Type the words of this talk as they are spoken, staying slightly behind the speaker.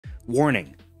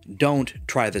Warning, don't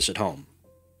try this at home.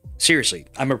 Seriously,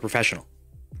 I'm a professional.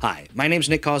 Hi, my name's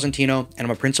Nick Cosentino, and I'm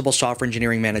a Principal Software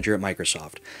Engineering Manager at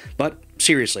Microsoft. But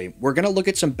seriously, we're going to look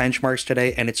at some benchmarks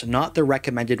today, and it's not the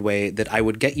recommended way that I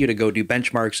would get you to go do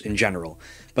benchmarks in general.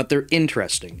 But they're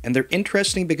interesting, and they're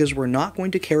interesting because we're not going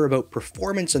to care about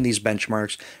performance in these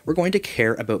benchmarks, we're going to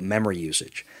care about memory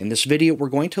usage. In this video, we're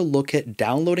going to look at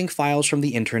downloading files from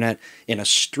the internet in a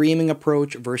streaming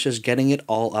approach versus getting it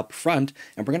all up front,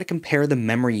 and we're going to compare the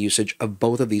memory usage of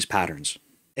both of these patterns.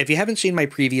 If you haven't seen my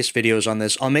previous videos on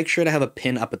this, I'll make sure to have a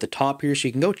pin up at the top here so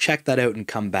you can go check that out and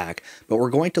come back. But we're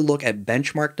going to look at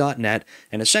benchmark.net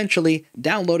and essentially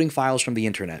downloading files from the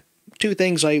internet. Two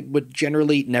things I would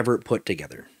generally never put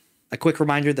together. A quick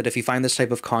reminder that if you find this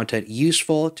type of content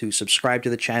useful, to subscribe to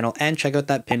the channel and check out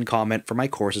that pinned comment for my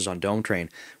courses on Dome Train.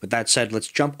 With that said, let's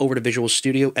jump over to Visual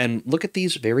Studio and look at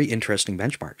these very interesting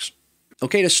benchmarks.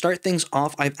 Okay, to start things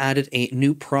off, I've added a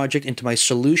new project into my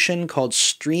solution called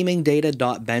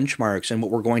streamingdata.benchmarks, and what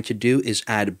we're going to do is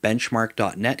add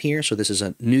benchmark.net here. So this is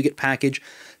a NuGet package.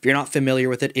 If you're not familiar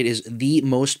with it, it is the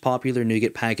most popular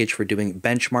NuGet package for doing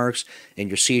benchmarks in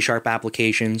your C#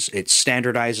 applications. It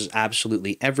standardizes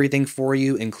absolutely everything for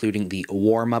you, including the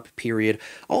warm-up period,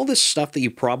 all this stuff that you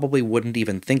probably wouldn't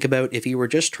even think about if you were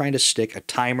just trying to stick a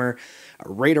timer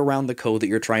right around the code that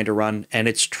you're trying to run, and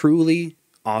it's truly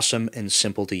awesome and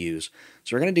simple to use.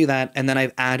 So we're going to do that, and then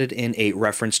I've added in a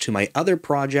reference to my other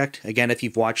project. Again, if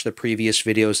you've watched the previous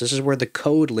videos, this is where the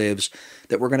code lives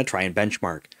that we're going to try and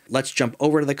benchmark. Let's jump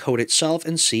over to the code itself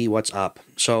and see what's up.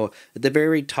 So at the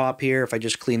very top here, if I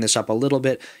just clean this up a little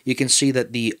bit, you can see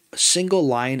that the single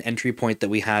line entry point that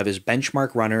we have is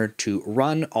benchmark runner to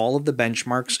run all of the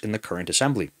benchmarks in the current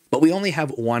assembly. But we only have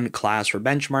one class for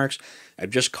benchmarks. I've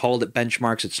just called it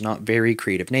benchmarks. It's not very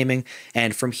creative naming.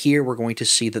 And from here, we're going to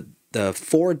see the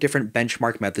 4 different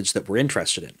benchmark methods that we're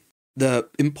interested in. The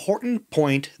important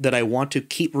point that I want to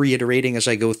keep reiterating as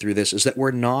I go through this is that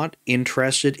we're not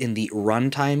interested in the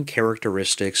runtime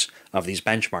characteristics of these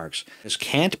benchmarks. This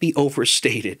can't be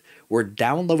overstated. We're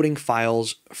downloading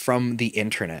files from the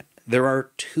internet. There are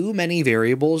too many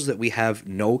variables that we have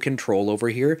no control over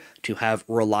here to have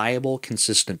reliable,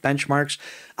 consistent benchmarks.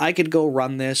 I could go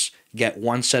run this, get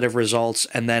one set of results,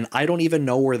 and then I don't even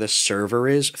know where the server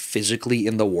is physically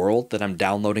in the world that I'm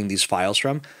downloading these files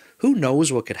from. Who knows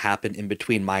what could happen in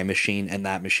between my machine and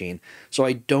that machine? So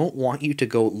I don't want you to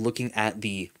go looking at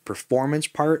the performance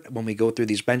part when we go through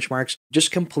these benchmarks.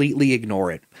 Just completely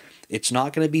ignore it. It's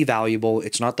not going to be valuable.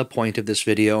 It's not the point of this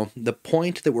video. The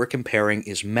point that we're comparing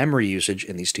is memory usage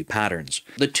in these two patterns.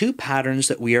 The two patterns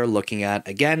that we are looking at,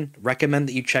 again, recommend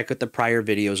that you check out the prior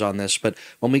videos on this, but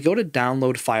when we go to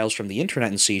download files from the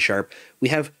internet in C#, we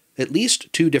have at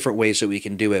least 2 different ways that we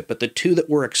can do it, but the 2 that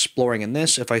we're exploring in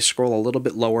this, if I scroll a little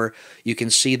bit lower, you can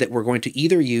see that we're going to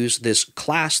either use this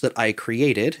class that I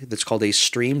created that's called a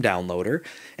stream downloader,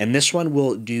 and this one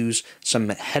will use some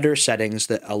header settings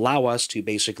that allow us to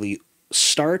basically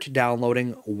start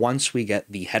downloading once we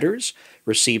get the headers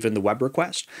received in the web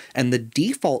request. And the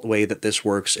default way that this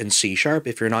works in C#,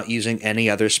 if you're not using any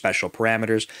other special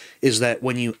parameters, is that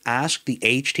when you ask the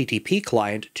HTTP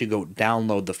client to go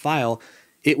download the file,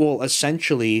 it will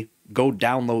essentially go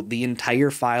download the entire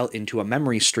file into a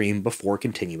memory stream before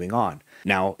continuing on.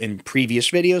 Now, in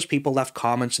previous videos, people left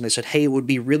comments and they said, hey, it would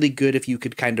be really good if you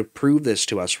could kind of prove this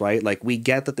to us, right? Like, we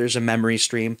get that there's a memory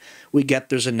stream, we get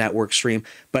there's a network stream,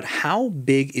 but how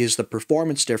big is the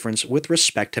performance difference with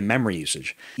respect to memory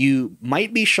usage? You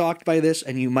might be shocked by this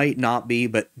and you might not be,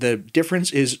 but the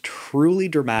difference is truly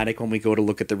dramatic when we go to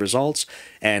look at the results,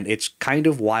 and it's kind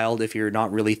of wild if you're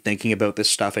not really thinking about this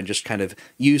stuff and just kind of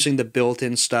using the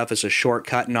built-in stuff as a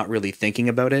shortcut and not really thinking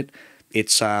about it.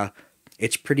 It's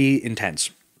pretty intense.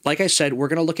 Like I said, we're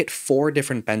going to look at 4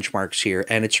 different benchmarks here,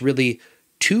 and it's really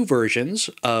 2 versions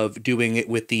of doing it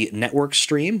with the network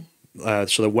stream.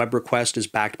 So the web request is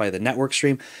backed by the network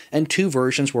stream, and 2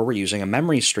 versions where we're using a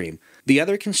memory stream. The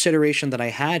other consideration that I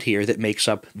had here that makes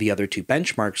up the other 2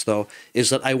 benchmarks, though, is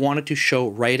that I wanted to show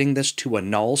writing this to a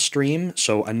null stream.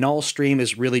 So a null stream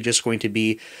is really just going to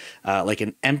be like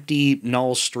an empty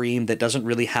null stream that doesn't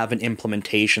really have an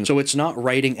implementation. So it's not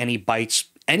writing any bytes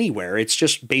anywhere. It's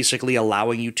just basically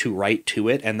allowing you to write to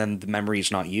it, and then the memory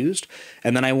is not used.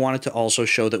 And then I wanted to also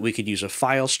show that we could use a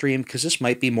file stream, because this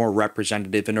might be more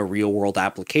representative in a real-world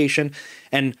application.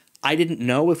 And I didn't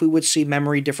know if we would see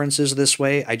memory differences this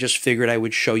way. I just figured I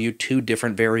would show you 2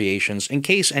 different variations in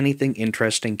case anything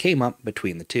interesting came up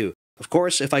between the 2. Of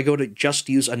course, if I go to just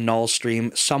use a null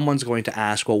stream, someone's going to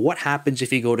ask, well, what happens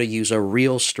if you go to use a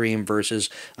real stream versus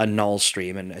a null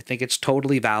stream? And I think it's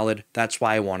totally valid. That's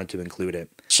why I wanted to include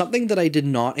it. something that I did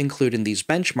not include in these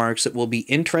benchmarks that will be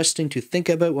interesting to think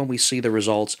about when we see the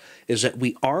results is that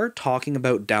we are talking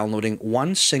about downloading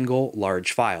one single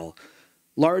large file.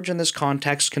 Large in this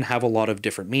context can have a lot of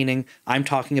different meaning. I'm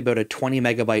talking about a 20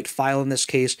 megabyte file in this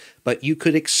case, but you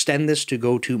could extend this to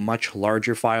go to much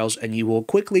larger files, and you will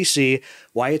quickly see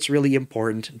why it's really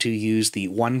important to use the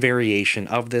one variation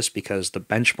of this, because the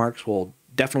benchmarks will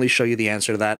definitely show you the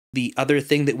answer to that. The other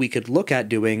thing that we could look at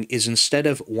doing is, instead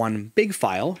of one big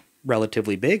file,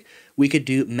 relatively big, we could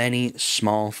do many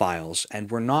small files.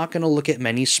 And we're not going to look at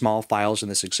many small files in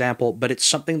this example, but it's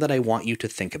something that I want you to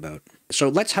think about. So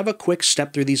let's have a quick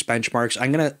step through these benchmarks.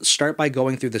 I'm going to start by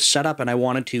going through the setup, and I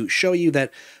wanted to show you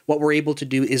that what we're able to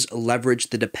do is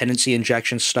leverage the dependency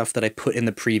injection stuff that I put in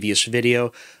the previous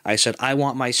video. I said I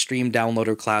want my stream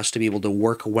downloader class to be able to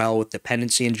work well with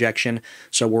dependency injection,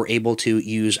 so we're able to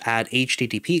use add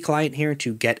HTTP client here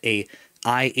to get a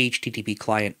HTTP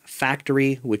client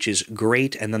factory, which is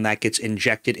great, and then that gets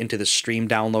injected into the stream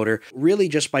downloader. Really,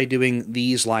 just by doing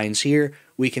these lines here,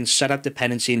 we can set up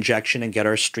dependency injection and get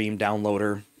our stream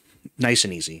downloader nice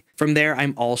and easy. From there,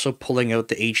 I'm also pulling out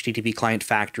the HTTP client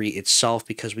factory itself,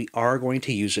 because we are going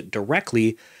to use it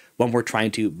directly when we're trying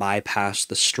to bypass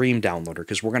the stream downloader,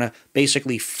 because we're going to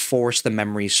basically force the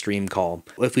memory stream call.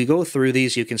 If we go through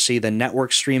these, you can see the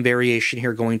network stream variation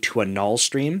here going to a null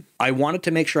stream. I wanted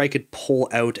to make sure I could pull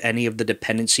out any of the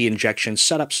dependency injection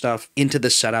setup stuff into the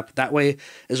setup. That way,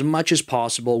 as much as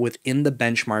possible within the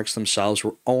benchmarks themselves,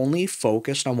 we're only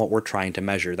focused on what we're trying to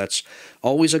measure. That's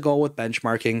always a goal with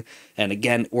benchmarking. And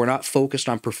again, we're not focused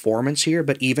on performance here,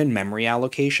 but even memory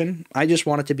allocation. I just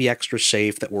want it to be extra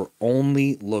safe that we're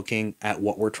only looking at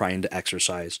what we're trying to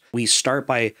exercise. We start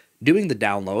by doing the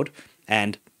download,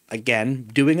 and again,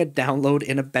 doing a download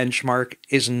in a benchmark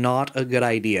is not a good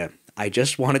idea. I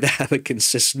just wanted to have a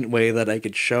consistent way that I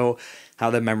could show how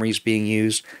the memory is being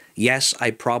used. Yes,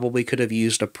 I probably could have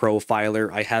used a profiler.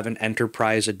 I have an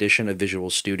enterprise edition of Visual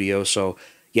Studio, so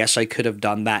yes, I could have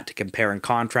done that to compare and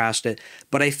contrast it,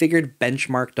 but I figured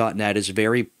benchmark.net is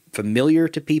very familiar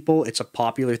to people. It's a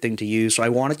popular thing to use, so I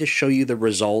wanted to show you the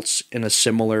results in a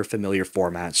similar familiar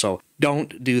format. So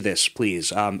don't do this,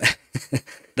 please.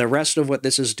 The rest of what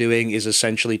this is doing is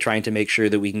essentially trying to make sure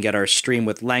that we can get our stream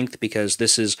with length, because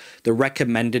this is the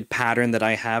recommended pattern that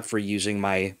I have for using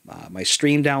my my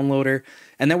stream downloader.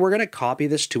 And then we're going to copy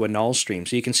this to a null stream.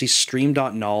 So you can see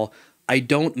stream.null. I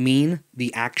don't mean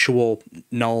the actual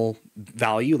null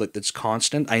value that's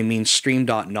constant. I mean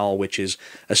stream.null, which is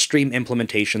a stream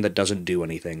implementation that doesn't do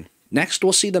anything. Next,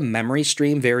 we'll see the memory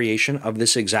stream variation of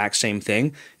this exact same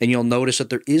thing, and you'll notice that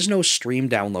there is no stream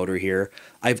downloader here.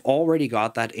 I've already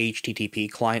got that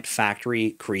HTTP client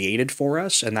factory created for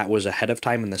us, and that was ahead of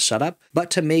time in the setup.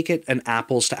 But to make it an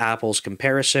apples to apples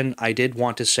comparison, I did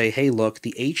want to say, hey, look,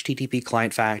 the HTTP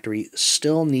client factory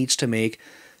still needs to make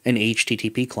an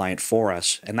HTTP client for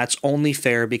us. And that's only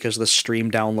fair because the stream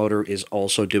downloader is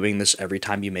also doing this every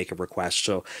time you make a request.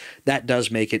 So that does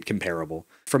make it comparable.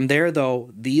 From there, though,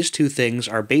 these two things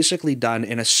are basically done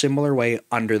in a similar way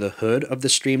under the hood of the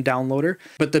stream downloader.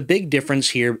 But the big difference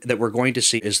here that we're going to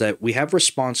see is that we have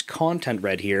response content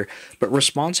read here, but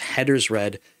response headers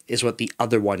read is what the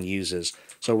other one uses.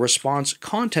 So response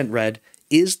content read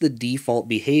is the default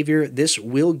behavior. This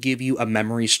will give you a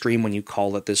memory stream when you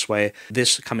call it this way.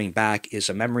 This coming back is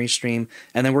a memory stream.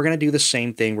 And then we're going to do the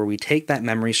same thing where we take that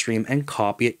memory stream and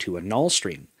copy it to a null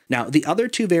stream. Now, the other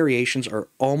two variations are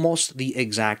almost the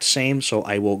exact same, so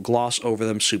I will gloss over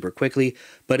them super quickly.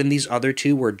 But in these other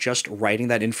two, we're just writing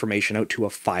that information out to a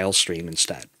file stream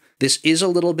instead. This is a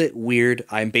little bit weird.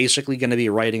 I'm basically going to be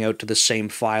writing out to the same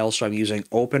file, so I'm using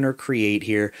open or create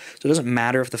here. So it doesn't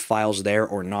matter if the file's there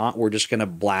or not, we're just going to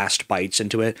blast bytes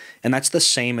into it. And that's the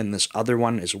same in this other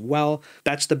one as well.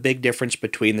 That's the big difference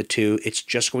between the two. It's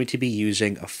just going to be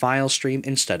using a file stream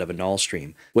instead of a null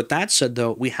stream. With that said,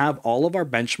 though, we have all of our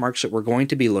benchmarks that we're going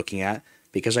to be looking at,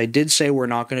 because I did say we're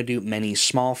not going to do many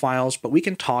small files, but we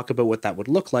can talk about what that would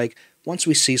look like once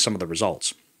we see some of the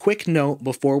results. Quick note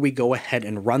before we go ahead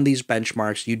and run these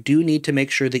benchmarks, you do need to make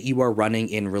sure that you are running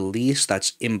in release.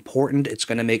 That's important. It's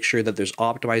going to make sure that there's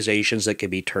optimizations that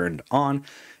can be turned on.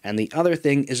 And the other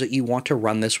thing is that you want to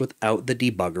run this without the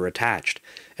debugger attached.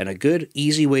 And a good,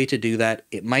 easy way to do that,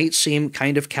 it might seem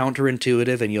kind of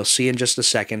counterintuitive, and you'll see in just a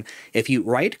second, if you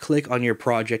right-click on your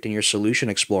project in your Solution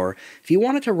Explorer, if you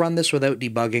wanted to run this without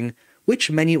debugging,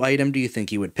 which menu item do you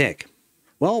think you would pick?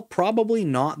 Well, probably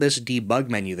not this debug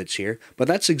menu that's here, but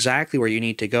that's exactly where you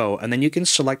need to go, and then you can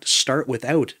select Start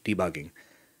Without Debugging.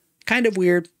 Kind of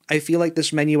weird. I feel like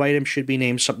this menu item should be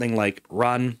named something like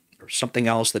Run, or something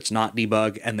else that's not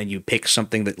debug, and then you pick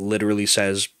something that literally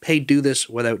says, hey, do this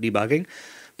without debugging.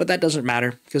 but that doesn't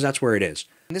matter because that's where it is.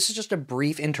 And this is just a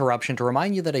brief interruption to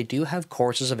remind you that I do have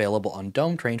courses available on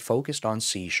Dome Train focused on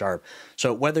C#.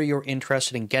 So whether you're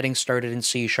interested in getting started in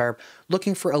C#,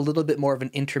 looking for a little bit more of an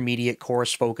intermediate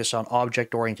course focused on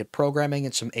object-oriented programming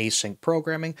and some async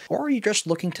programming, or are you just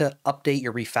looking to update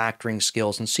your refactoring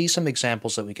skills and see some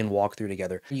examples that we can walk through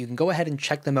together, you can go ahead and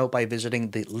check them out by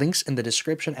visiting the links in the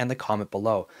description and the comment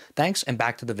below. Thanks, and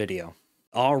back to the video.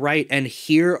 All right, and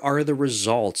here are the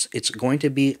results. It's going to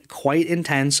be quite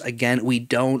intense. Again, we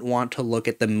don't want to look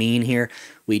at the mean here.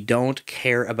 We don't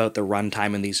care about the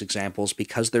runtime in these examples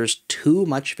because there's too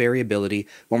much variability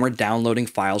when we're downloading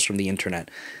files from the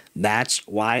internet. That's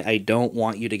why I don't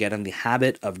want you to get in the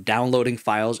habit of downloading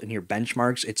files in your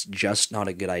benchmarks. It's just not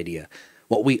a good idea.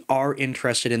 What we are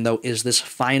interested in, though, is this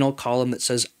final column that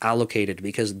says allocated,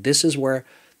 because this is where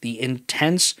the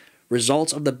intense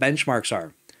results of the benchmarks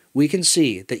are. We can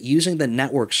see that using the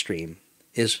network stream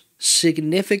is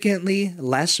significantly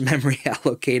less memory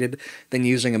allocated than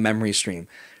using a memory stream,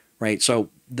 right?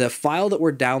 So the file that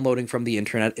we're downloading from the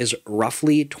internet is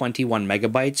roughly 21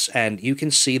 megabytes, and you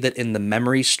can see that in the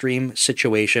memory stream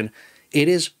situation, it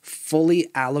is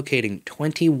fully allocating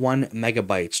 21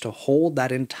 megabytes to hold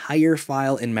that entire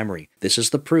file in memory. This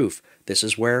is the proof. This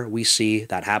is where we see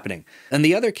that happening. In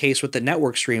the other case with the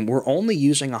network stream, we're only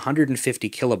using 150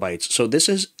 kilobytes. So this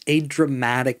is a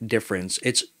dramatic difference.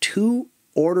 It's 2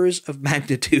 orders of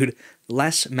magnitude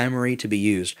less memory to be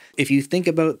used. If you think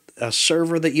about a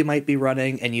server that you might be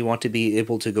running and you want to be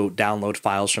able to go download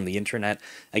files from the internet,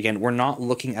 again, we're not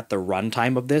looking at the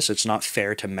runtime of this. It's not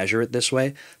fair to measure it this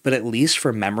way, but at least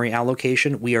for memory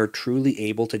allocation, we are truly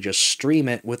able to just stream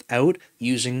it without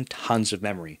using tons of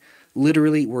memory.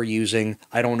 Literally, we're using,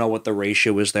 I don't know what the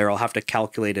ratio is there, I'll have to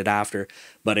calculate it after,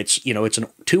 but it's, you know, it's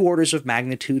 2 orders of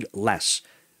magnitude less,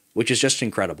 which is just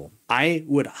incredible. I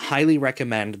would highly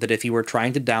recommend that if you were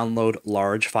trying to download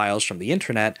large files from the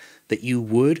internet, that you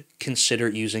would consider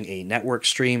using a network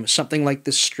stream, something like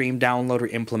this stream downloader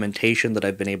implementation that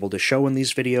I've been able to show in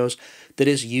these videos, that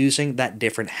is using that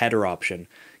different header option.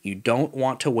 You don't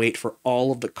want to wait for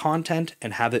all of the content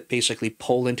and have it basically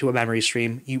pull into a memory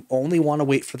stream. You only want to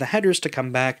wait for the headers to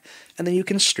come back, and then you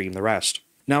can stream the rest.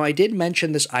 Now, I did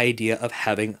mention this idea of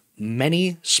having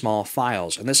many small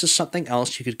files, and this is something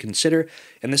else you could consider,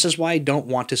 and this is why I don't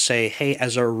want to say, hey,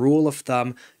 as a rule of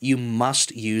thumb, you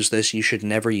must use this, you should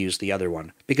never use the other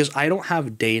one, because I don't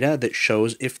have data that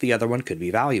shows if the other one could be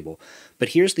valuable. But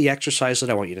here's the exercise that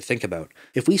I want you to think about.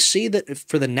 If we see that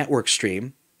for the network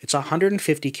stream, it's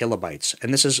 150 kilobytes,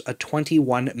 and this is a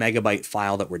 21 megabyte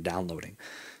file that we're downloading.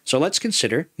 So let's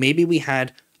consider maybe we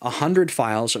had 100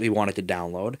 files that we wanted to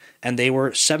download, and they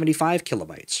were 75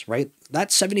 kilobytes, right?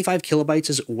 That 75 kilobytes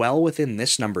is well within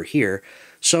this number here.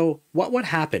 So what would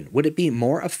happen? Would it be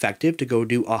more effective to go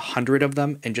do 100 of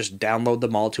them and just download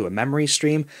them all to a memory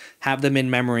stream, have them in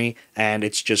memory, and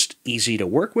it's just easy to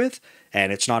work with,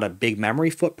 and it's not a big memory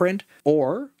footprint?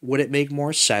 Or would it make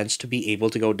more sense to be able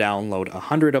to go download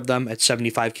 100 of them at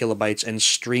 75 kilobytes and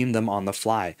stream them on the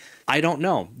fly? I don't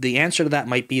know. The answer to that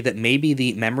might be that maybe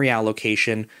the memory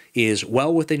allocation is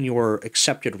well within your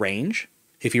accepted range.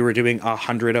 If you were doing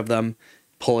 100 of them,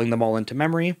 pulling them all into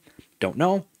memory, don't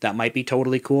know. That might be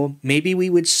totally cool. Maybe we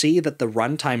would see that the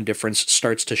runtime difference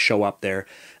starts to show up there.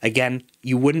 Again,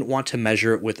 you wouldn't want to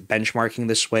measure it with benchmarking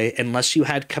this way unless you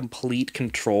had complete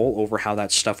control over how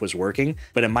that stuff was working.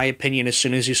 But in my opinion, as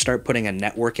soon as you start putting a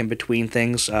network in between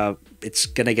things, it's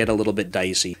going to get a little bit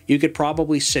dicey. You could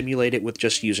probably simulate it with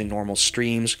just using normal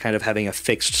streams, kind of having a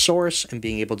fixed source and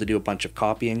being able to do a bunch of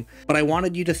copying. But I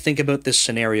wanted you to think about this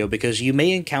scenario because you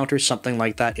may encounter something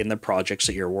like that in the projects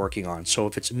that you're working on. So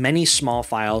if it's many small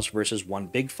files versus one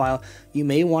big file, you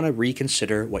may want to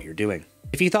reconsider what you're doing.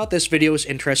 If you thought this video was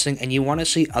interesting and you want to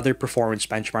see other performance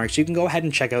benchmarks, you can go ahead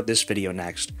and check out this video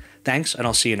next. Thanks, and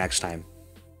I'll see you next time.